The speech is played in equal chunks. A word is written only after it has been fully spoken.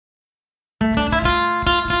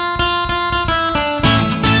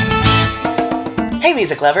Hey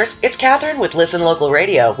music lovers, it's Catherine with Listen Local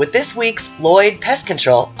Radio with this week's Lloyd Pest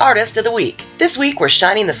Control Artist of the Week. This week we're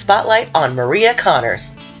shining the spotlight on Maria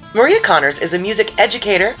Connors. Maria Connors is a music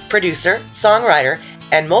educator, producer, songwriter,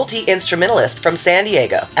 and multi-instrumentalist from San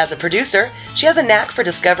Diego. As a producer, she has a knack for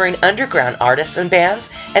discovering underground artists and bands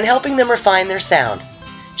and helping them refine their sound.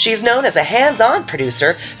 She's known as a hands-on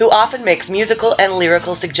producer who often makes musical and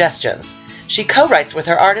lyrical suggestions. She co-writes with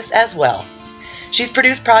her artists as well. She's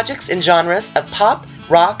produced projects in genres of pop,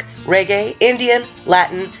 rock, reggae, Indian,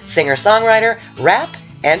 Latin, singer-songwriter, rap,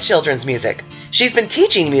 and children's music. She's been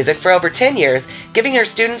teaching music for over 10 years, giving her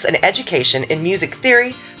students an education in music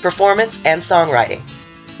theory, performance, and songwriting.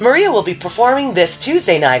 Maria will be performing this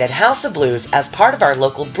Tuesday night at House of Blues as part of our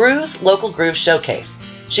Local Brews, Local Groove Showcase.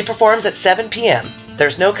 She performs at 7 p.m.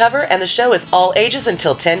 There's no cover, and the show is all ages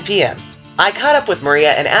until 10 p.m. I caught up with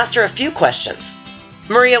Maria and asked her a few questions.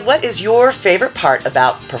 Maria, what is your favorite part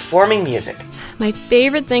about performing music? My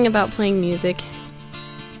favorite thing about playing music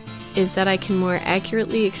is that I can more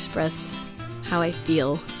accurately express how I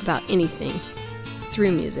feel about anything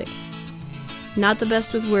through music. Not the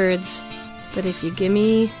best with words, but if you give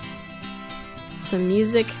me some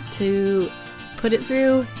music to put it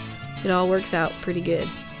through, it all works out pretty good.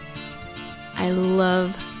 I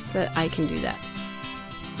love that I can do that.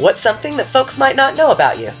 What's something that folks might not know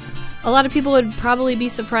about you? A lot of people would probably be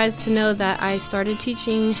surprised to know that I started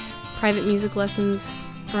teaching private music lessons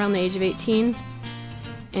around the age of 18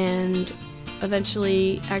 and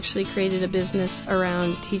eventually actually created a business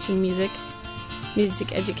around teaching music.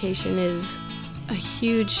 Music education is a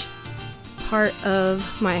huge part of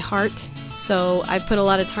my heart, so I've put a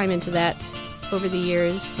lot of time into that over the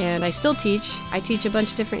years, and I still teach. I teach a bunch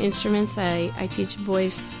of different instruments. I teach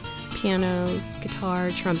voice, piano, guitar,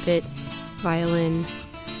 trumpet, violin,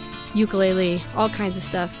 ukulele, all kinds of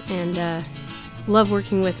stuff, and love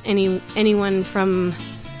working with anyone from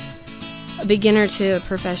a beginner to a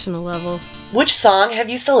professional level. Which song have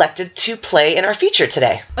you selected to play in our feature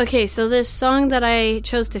today? Okay, so this song that I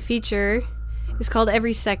chose to feature is called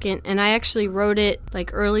Every Second, and I actually wrote it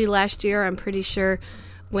like early last year, I'm pretty sure,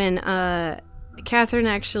 when Catherine,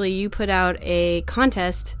 actually, you put out a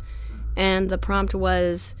contest, and the prompt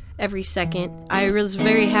was Every Second. I was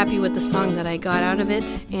very happy with the song that I got out of it,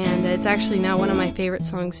 and it's actually now one of my favorite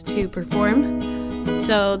songs to perform.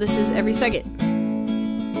 So this is Every Second.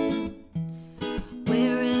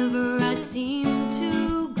 Wherever I seem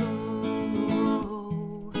to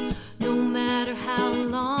go, no matter how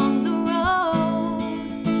long the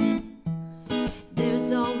road,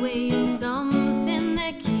 there's always something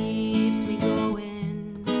that keeps me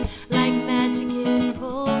going. Like magic, it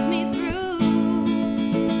pulls me through.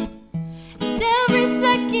 Every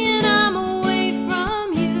second I'm away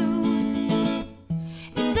from you.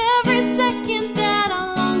 It's every second that I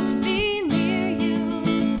long to be near you.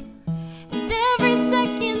 And every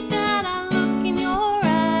second that I look in your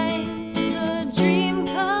eyes is a dream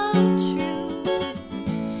come true.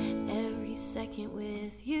 Every second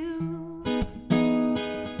with you.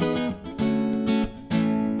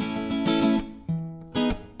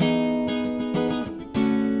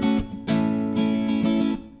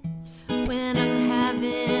 When I'm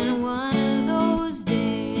having one of those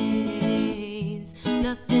days,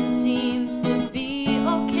 nothing seems to be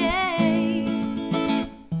okay.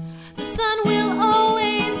 The sun will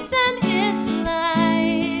always send its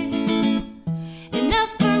light,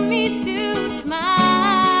 enough for me to smile.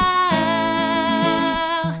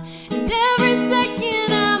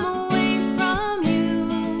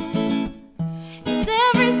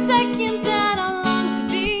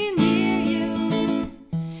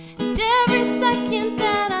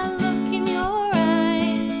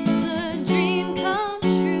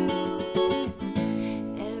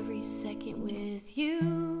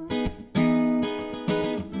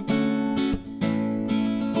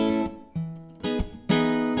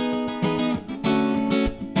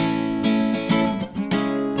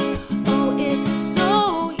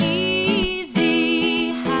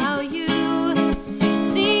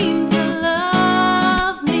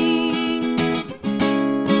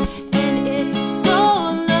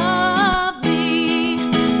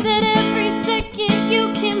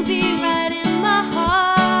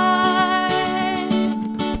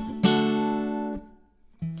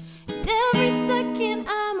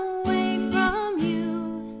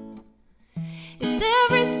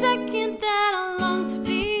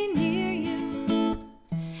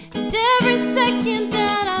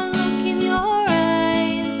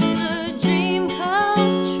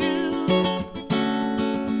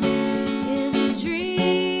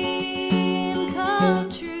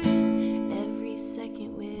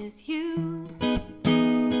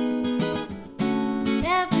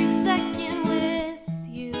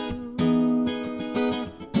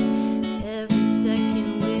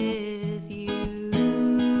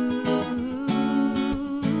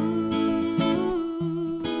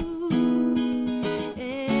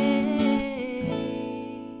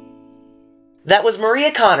 That was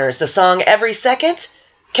Maria Connors, the song Every Second.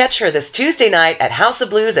 Catch her this Tuesday night at House of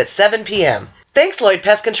Blues at 7 p.m. Thanks, Lloyd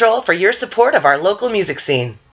Pest Control, for your support of our local music scene.